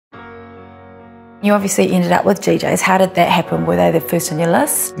You obviously ended up with GJ's. How did that happen? Were they the first on your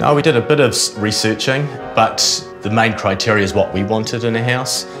list? No, we did a bit of researching, but the main criteria is what we wanted in a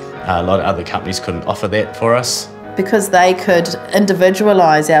house. A lot of other companies couldn't offer that for us. Because they could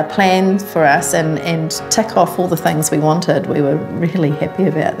individualise our plan for us and tick off all the things we wanted, we were really happy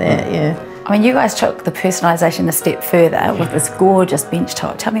about that, yeah. I mean, you guys took the personalisation a step further with this gorgeous bench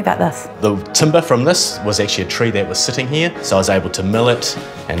top. Tell me about this. The timber from this was actually a tree that was sitting here, so I was able to mill it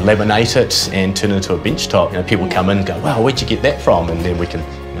and laminate it and turn it into a bench top. You know, people come in and go, wow, where'd you get that from? And then we can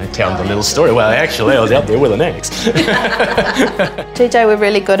tell them the little story. Well, actually, I was out there with an axe. GJ were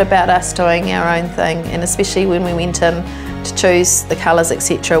really good about us doing our own thing, and especially when we went in to choose the colours,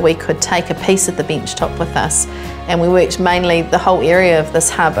 etc., we could take a piece of the bench top with us, and we worked mainly the whole area of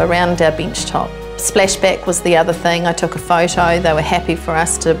this hub around our bench top. Splashback was the other thing. I took a photo. They were happy for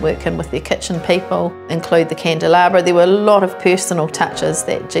us to work in with their kitchen people, include the candelabra. There were a lot of personal touches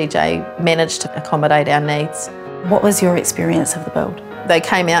that GJ managed to accommodate our needs. What was your experience of the build? They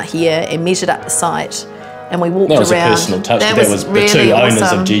came out here and measured up the site, and we walked around. That was a personal touch. That was really the two owners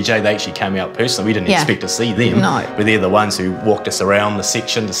awesome. of GJ. They actually came out personally. We didn't expect to see them. No. But they're the ones who walked us around the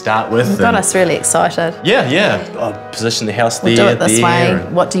section to start with. Got us really excited. Yeah, yeah. I positioned the house there. We'll do it this way.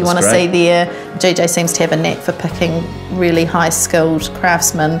 What do you want to see there? GJ seems to have a knack for picking really high-skilled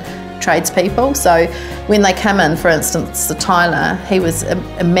craftsmen, tradespeople. So when they come in, for instance, the tiler, he was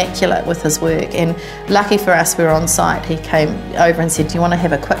immaculate with his work, and lucky for us, we were on site. He came over and said, do you want to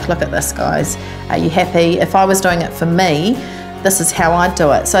have a quick look at this, guys? Are you happy? If I was doing it for me, this is how I'd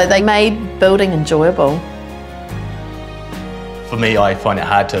do it. So they made building enjoyable. For me, I find it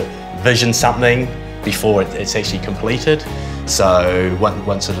hard to vision something before it's actually completed. So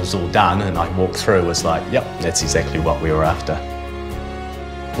once it was all done and I walked through, it was like, yep, that's exactly what we were after.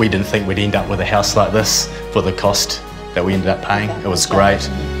 We didn't think we'd end up with a house like this for the cost that we ended up paying. It was great.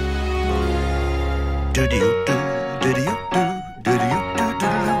 Do-do-do, do-do.